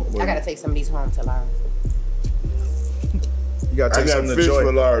 50 of them. I gotta take some of these home to Laura. You gotta take some to fish Joy.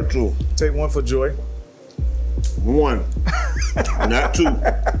 For Laura too. Take one for Joy. One. Not two.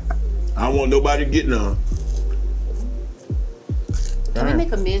 I don't want nobody to get none. Can we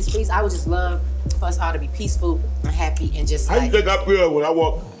make amends, please? I would just love for us all to be peaceful and happy and just How you think I feel when I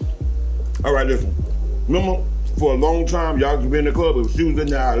walk? All right, listen. remember, for a long time, y'all could be in the club, if she was in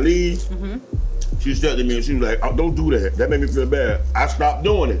there, I leave. She said to me, and she was like, oh, don't do that. That made me feel bad. I stopped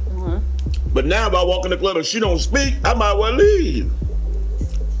doing it. But now if I walk in the club and she don't speak, I might well leave.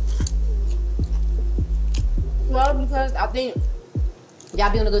 Well, because I think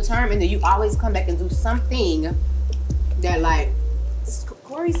y'all be on a good term, and then you always come back and do something that, like,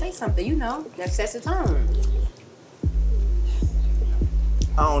 Corey, say something, you know, that sets the tone.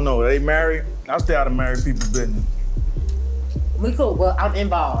 I don't know. They married. I stay out of married people's business. We cool. Well, I'm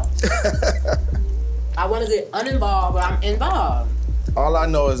involved. I want to get uninvolved, but I'm involved. All I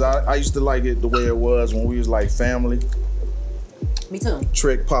know is I used to like it the way it was when we was like family. Me too.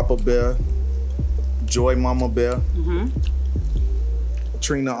 Trick Papa Bear, Joy Mama Bear,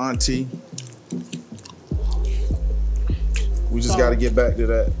 Trina Auntie. We just got to get back to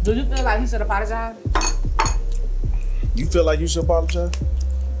that. Do you feel like he should apologize? You feel like you should apologize?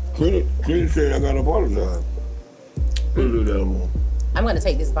 Trina said I gotta apologize. Do that more. I'm gonna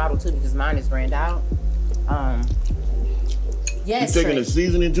take this bottle too because mine is ran out. Yes. You taking the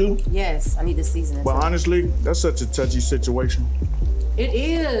seasoning too? Yes, I need the seasoning. But too. honestly, that's such a touchy situation. It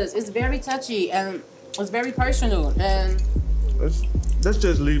is. It's very touchy and it's very personal. And Let's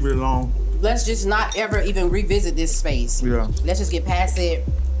just leave it alone. let's just not ever even revisit this space. Yeah. Let's just get past it.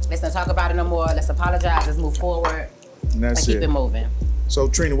 Let's not talk about it no more. Let's apologize. Let's move forward And that's and keep it moving. So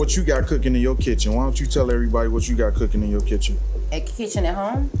Trina, what you got cooking in your kitchen? Why don't you tell everybody what you got cooking in your kitchen? At kitchen at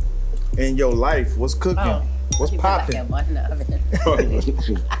home. In your life, what's cooking? Oh. What's You feel like popping? that bun in the oven.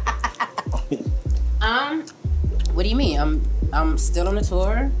 What do you mean? I'm still on the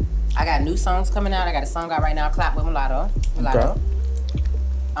tour. I got new songs coming out. I got a song out right now, Clap with Mulatto. Okay.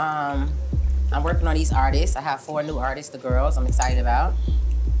 I'm working on these artists. I have 4 new artists, the girls I'm excited about.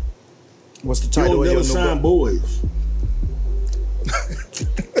 What's the You title don't of never your new sign book? boys.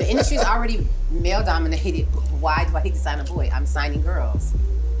 The industry's already male dominated. Why do I need to sign a boy? I'm signing girls,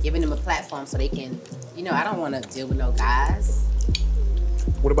 giving them a platform so they can, you know, I don't want to deal with no guys.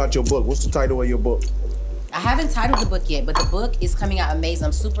 What about your book? What's the title of your book? I haven't titled the book yet, but the book is coming out amazing.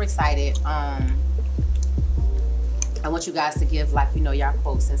 I'm super excited. I want you guys to give, like, you know, your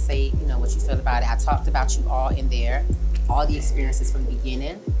quotes and say, you know, what you feel about it. I talked about you all in there, all the experiences from the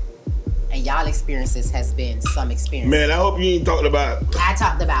beginning. And y'all experiences has been some experience. Man, I hope you ain't talking about. I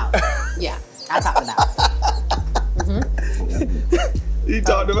talked about. Yeah, I talked about. You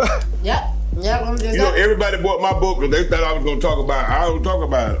talked about? Yep. Yep. I'm just You know, everybody bought my book because they thought I was gonna talk about it. I don't talk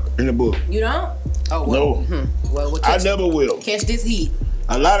about it in the book. You don't? Oh, well. No. Well, we'll I catch, never will. catch this heat.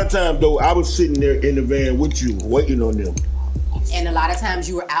 A lot of times though, I was sitting there in the van with you, waiting on them. And a lot of times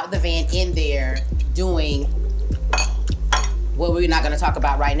you were out the van in there doing what we're not going to talk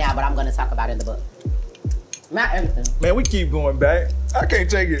about right now, but I'm going to talk about in the book. Not everything. Man, we keep going back. I can't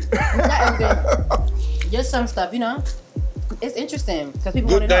take it. Not everything. Just some stuff, you know? It's interesting because people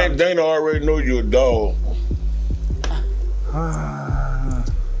want Good to thing know. Dana already know you're a dog.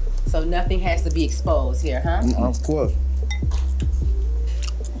 So nothing has to be exposed here, huh? Of course.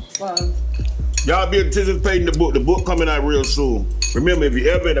 Well, Y'all be anticipating the book. The book coming out real soon. Remember, if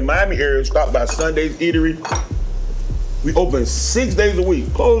you're ever in the Miami area, stop by Sunday's Eatery. We open 6 days a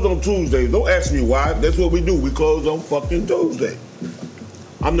week, closed on Tuesdays. Don't ask me why. That's what we do. We close on fucking Tuesday.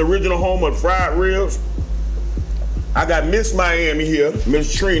 I'm the original home of fried ribs. I got Miss Miami here,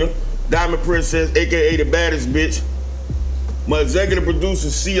 Miss Trina, Diamond Princess, AKA the baddest bitch. My executive producer,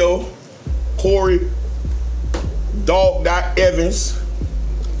 CO, Corey, Dog Evans.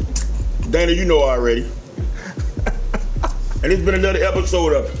 Dana, you know already. And it's been another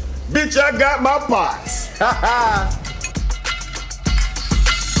episode of Bitch, I Got My Pots.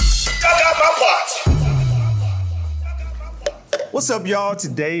 What's up, y'all?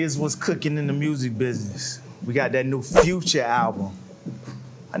 Today is what's cooking in the music business. We got that new Future album.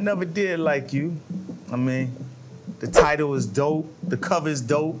 I never did like you. I mean, the title is dope. The cover is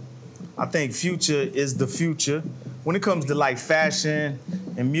dope. I think Future is the future. When it comes to like fashion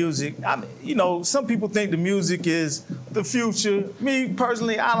and music, I mean, you know, some people think the music is the future. Me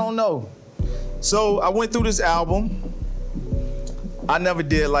personally, I don't know. So I went through this album. I never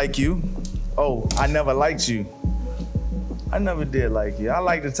did like you. Oh, I never liked you. I never did like you. I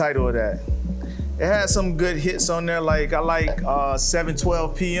like the title of that. It had some good hits on there. Like I like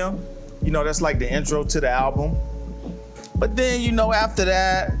 7:12 p.m. You know, that's like the intro to the album. But then, you know, after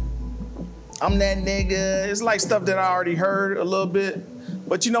that, I'm that nigga. It's like stuff that I already heard a little bit.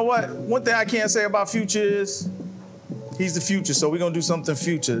 But you know what? One thing I can't say about Future is he's the future. So we're gonna do something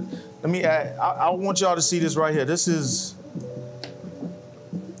future. Let me add, I want y'all to see this right here. This is,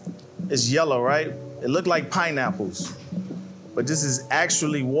 it's yellow, right? It looked like pineapples, but this is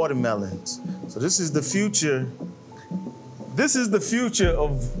actually watermelons. So this is the future. This is the future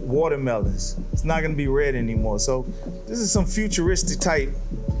of watermelons. It's not gonna be red anymore. So this is some futuristic type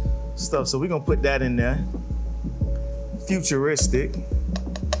stuff. So we're gonna put that in there. Futuristic.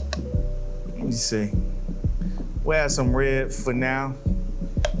 Let me see. We'll add some red for now.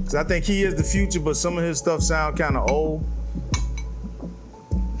 Cause I think he is the future, but some of his stuff sound kind of old.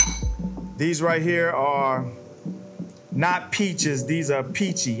 These right here are not peaches, these are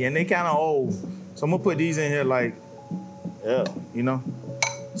peachy, and they kind of old. So I'm gonna put these in here like, yeah, you know,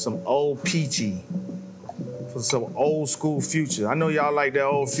 some old peachy for some old school future. I know y'all like that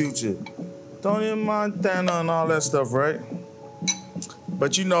old future. Tony Montana and all that stuff, right?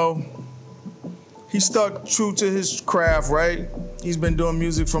 But you know, he stuck true to his craft, right? He's been doing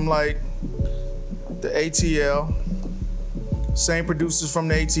music from like the ATL. Same producers from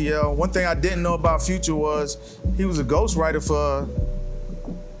the ATL. One thing I didn't know about Future was he was a ghostwriter for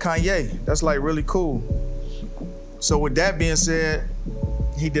Kanye. That's like really cool. So with that being said,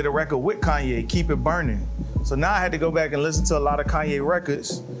 he did a record with Kanye, Keep It Burning. So now I had to go back and listen to a lot of Kanye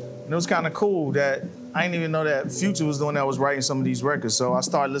records. And it was kind of cool that I didn't even know that Future was the one that was writing some of these records. So I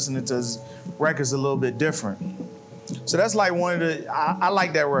started listening to his records a little bit different. So that's like one of the, I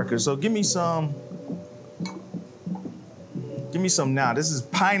like that record. So give me some now. This is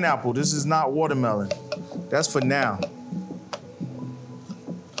pineapple. This is not watermelon. That's for now.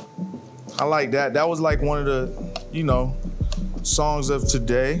 I like that. That was like one of the, you know, songs of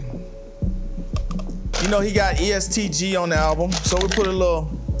today. You know, he got ESTG on the album, so let's put a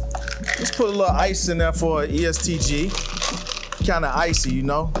little ice in there for ESTG. Kind of icy, you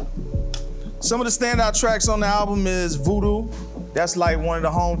know. Some of the standout tracks on the album is Voodoo. That's like one of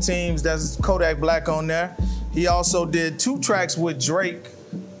the home teams. That's Kodak Black on there. He also did 2 tracks with Drake.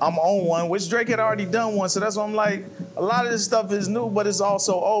 I'm on one, which Drake had already done one, so that's why I'm like, a lot of this stuff is new, but it's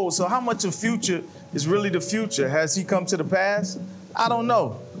also old. So how much of Future is really the future? Has he come to the past? I don't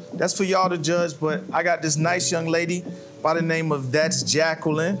know. That's for y'all to judge, but I got this nice young lady by the name of That's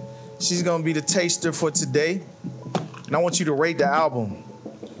Jacqueline. She's gonna be the taster for today. And I want you to rate the album.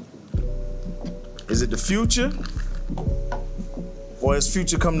 Is it the future? Or has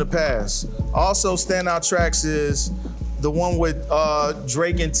Future come to pass? Also, standout tracks is the one with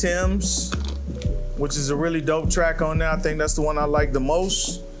Drake and Tim's, which is a really dope track on there. I think that's the one I like the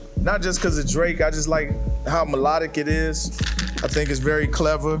most. Not just because of Drake, I just like how melodic it is. I think it's very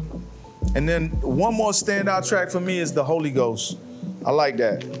clever. And then one more standout track for me is The Holy Ghost. I like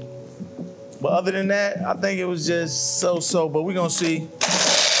that. But other than that, I think it was just so-so, but we're gonna see.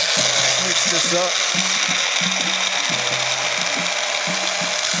 Mix this up.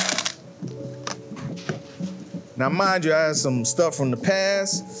 Now, mind you, I had some stuff from the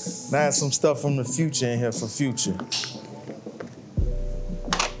past, and I had some stuff from the future in here for Future.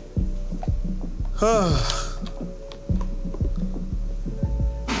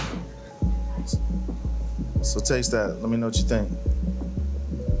 So taste that. Let me know what you think.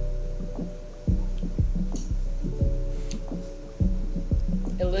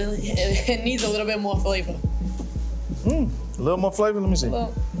 It needs a little bit more flavor. A little more flavor? Let me see. A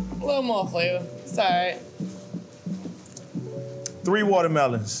little more flavor. It's all right. 3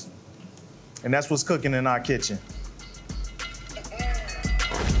 watermelons. And that's what's cooking in our kitchen.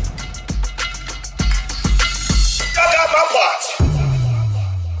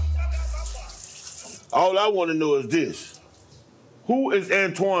 All I want to know is this. Who is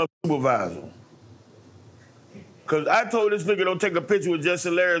Antoine's supervisor? Because I told this nigga don't take a picture with Jesse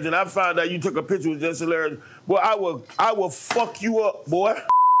Larry, and I found out you took a picture with Jesse Larry. Boy, I will fuck you up, boy.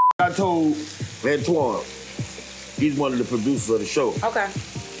 I told Antoine, he's one of the producers of the show. Okay.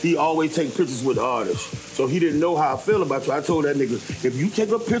 He always take pictures with the artists. So he didn't know how I feel about you. I told that nigga, if you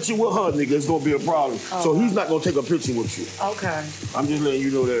take a picture with her, nigga, it's gonna be a problem. Oh, so he's not gonna take a picture with you. Okay. I'm just letting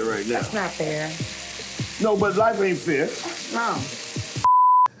you know that right now. That's not fair. No, but life ain't fair. No.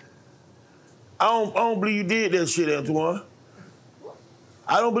 I don't believe you did that shit, Antoine.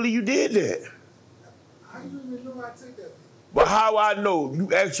 I don't believe you did that. I didn't even know I took that. But how I know?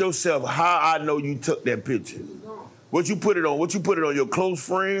 You ask yourself how I know you took that picture. What you put it on? What you put it on? Your close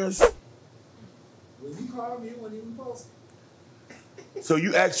friends? When you called me, it wasn't even posted. So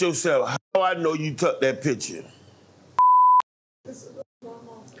you ask yourself how I know you took that picture.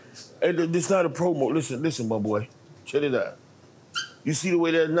 Hey, this not a promo. Listen, my boy. Check it out. You see the way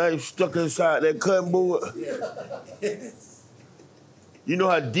that knife stuck inside that cutting board? Yeah. You know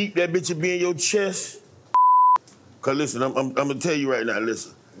how deep that bitch would be in your chest? Cause listen, I'm gonna tell you right now,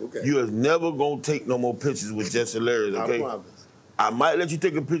 listen. Okay. You is never gonna take no more pictures with Jess and Larry, okay? I promise. I might let you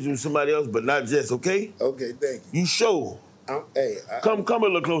take a picture with somebody else, but not Jess, okay? Okay, thank you. You sure? Come a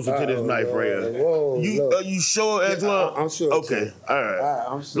little closer to this knife right here. Are you sure, Antoine? I'm sure. Okay, all right.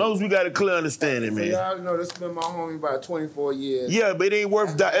 I'm As long as we got a clear understanding, man. Y'all know this been my homie about 24 years. Yeah, but it ain't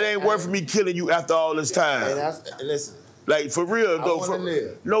worth me killing you after all this time. Listen. Like, for real, though. I wanna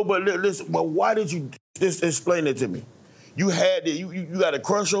live. No, but listen, but why did you just explain it to me? You had it, you got a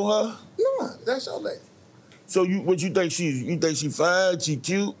crush on her? No, that's your lady. So you think she fine, she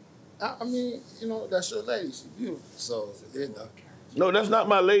cute? I mean, that's your lady. She's beautiful. So, No, that's not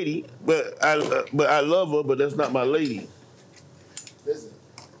my lady, but I love her, but that's not my lady. Listen,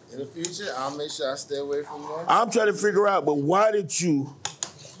 in the future, I'll make sure I stay away from her. I'm trying to figure out, but why would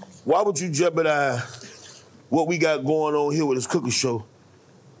you jeopardize what we got going on here with this cooking show?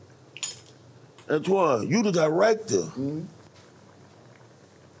 Antoine, you the director. Mm-hmm.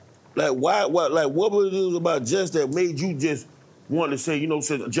 Like, what was it about Jess that made you just want to say,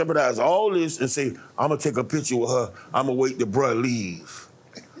 jeopardize all this and say, I'm gonna take a picture with her, I'm gonna wait till bruh leave.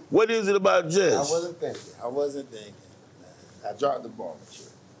 What is it about Jess? I wasn't thinking. I dropped the ball,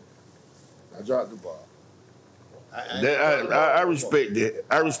 mature. I dropped the ball. I respect that.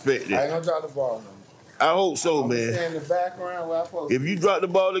 I respect that. I ain't gonna drop the ball no more. I hope so, I'm man. stay in the background where I supposed If you drop the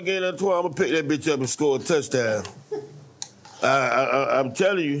ball again, Antoine, I'm gonna pick that bitch up and score a touchdown. I'm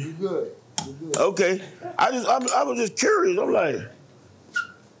telling you. You good. Okay. I was just curious. I'm like,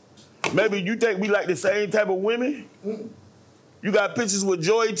 maybe you think we like the same type of women? You got pictures with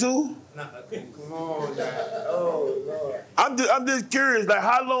Joy too? Come on, now. Oh, Lord. I'm just curious, like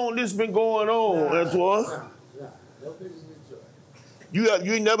how long this been going on, Antoine? No pictures with Joy.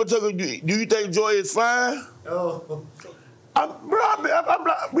 You ain't never took a, do you think Joy is fine? Oh.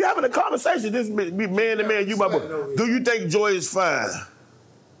 We having a conversation. This man to man, you my boy. Do you think Joy is fine?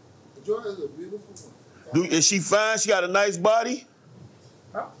 Joy is a beautiful woman. Is she fine? She got a nice body?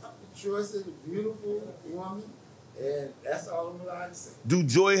 Joy is a beautiful woman, and that's all I'm allowed to say. Do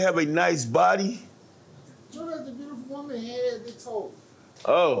Joy have a nice body? Joy is a beautiful woman, head to toe.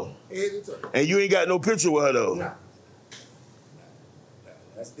 Oh. Head to toe. And you ain't got no picture with her though? Nah.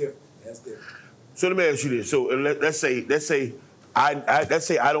 That's different. So let me ask you this. So let's say I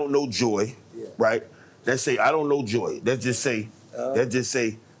don't know Joy, right? Let's say I don't know Joy. Let's just say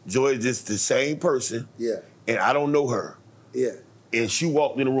Joy is just the same person. Yeah. And I don't know her. Yeah. And she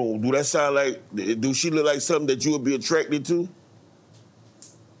walked in the room. Do that sound like? Do she look like something that you would be attracted to?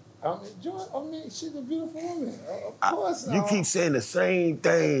 Joy. She's a beautiful woman. Of course. You keep saying the same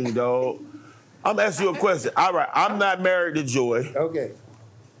thing, dog. I'm asking you a question. All right, I'm not married to Joy. Okay.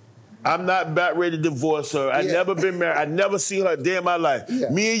 I'm not about ready to divorce her. I never been married. I never seen her a day in my life. Yeah.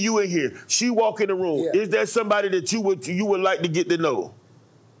 Me and you in here. She walk in the room. Yeah. Is there somebody that you would like to get to know?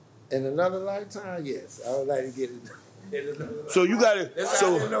 In another lifetime, yes. I would like to get it. So you got it.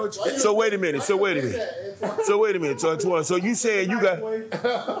 So wait a minute. So Antoine. So you saying you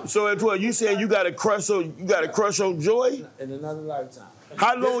got? So Antoine, you saying you got a crush on Joy? In another lifetime.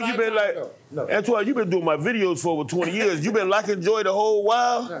 How long you been like? No. Antoine, you been doing my videos for over 20 years. You been liking Joy the whole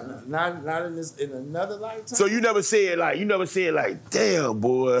while? No, not in this. In another lifetime. So you never said like, damn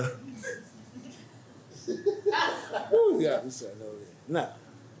boy. Ooh, yeah, you said no. Nah.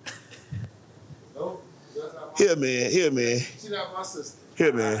 Nope. Here, man. She's not my sister.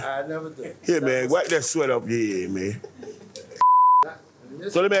 Here, man. I never did. Here, man. Wipe that sweat off your head, man.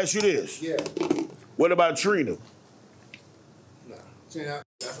 So let me ask you this. Yeah. What about Trina? Nah. Trina,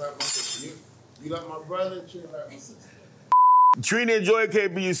 that's like my sister. You like my brother, Trina like my sister. Trina and Joy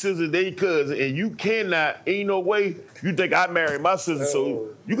can't be your sisters, they cousins, and you cannot, ain't no way you think I married my sister, so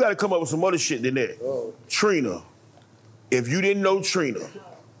you gotta come up with some other shit than that. Trina. If you didn't know Trina,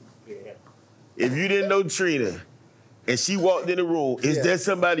 and she walked in the room, is there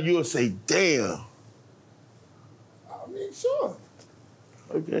somebody you'll say, damn? I mean, sure.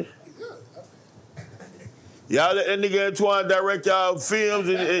 Okay. Y'all let that nigga Antoine direct y'all films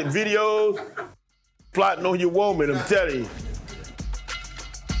and videos, plotting on your woman, I'm telling you.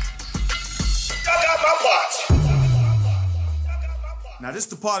 Now this is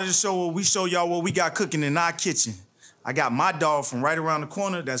the part of the show where we show y'all what we got cooking in our kitchen. I got my dog from right around the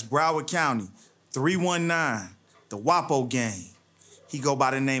corner, that's Broward County, 319, the Wapo gang. He go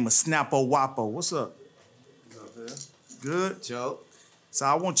by the name of Snappo Wapo. What's up? Good? Joe. So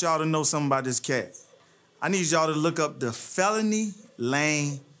I want y'all to know something about this cat. I need y'all to look up the Felony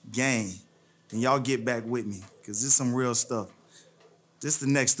Lane Gang. Then y'all get back with me, because this is some real stuff. This the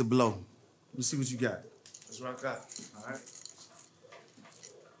next to blow. Let me see what you got. That's what I got. All right.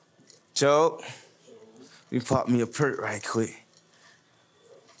 Joe, we pop me a perk right quick.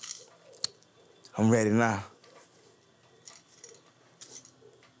 I'm ready now.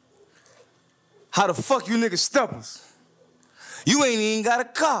 How the fuck you niggas stumpers? You ain't even got a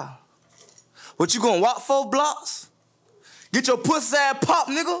car. What, you gonna walk 4 blocks? Get your pussy ass pop,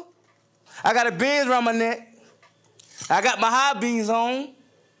 nigga. I got a Benz around my neck. I got my high beams on.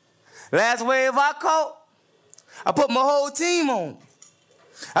 Last wave I caught, I put my whole team on.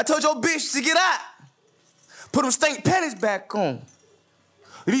 I told your bitch to get out. Put them stink panties back on.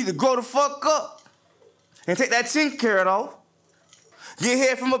 You need to grow the fuck up and take that 10 carat off. Get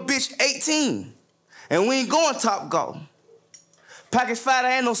here from a bitch 18, and we ain't going top golf. Package fighter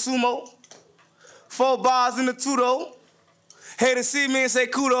ain't no sumo. 4 bars in the two-door. Hate to see me and say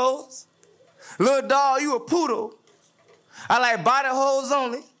kudos. Little dog, you a poodle. I like body holes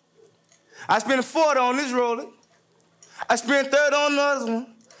only. I spent 40 on this roller. I spent 30 on the other one.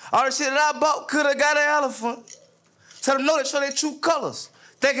 All the shit that I bought could've got an elephant. Tell them no, they show their true colors.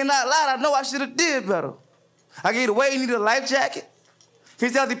 Thinking out loud, I know I should've did better. I gave away, you need a life jacket.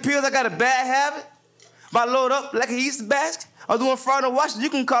 Here's the pills, I got a bad habit. If I load up like a Easter basket, I'm doing fraud in Washington, you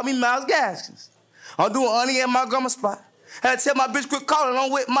can call me Miles Gaskins. I'm doing honey at my grandma's spot. Had to tell my bitch quit calling,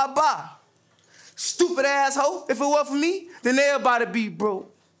 I'm with my bar. Stupid asshole, if it wasn't for me, then everybody be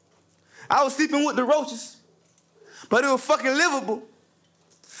broke. I was sleeping with the roaches, but it was fucking livable.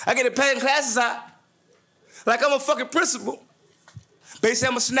 I get to paying classes out like I'm a fucking principal. They say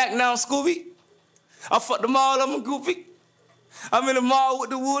I'm a snack now, Scooby. I fucked them all, I'm a goofy. I'm in the mall with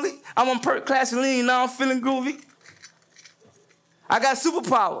the woolly. I'm on perk class and lean, now I'm feeling groovy. I got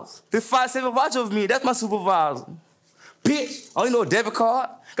superpowers. This 5-7 watch over me, that's my supervisor. Bitch, oh, you know a debit card?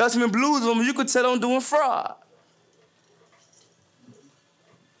 Got some blues on me, you could tell I'm doing fraud.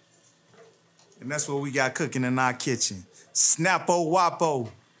 And that's what we got cooking in our kitchen. Snappo Wapo.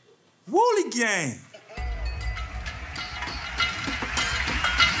 Woolly Gang.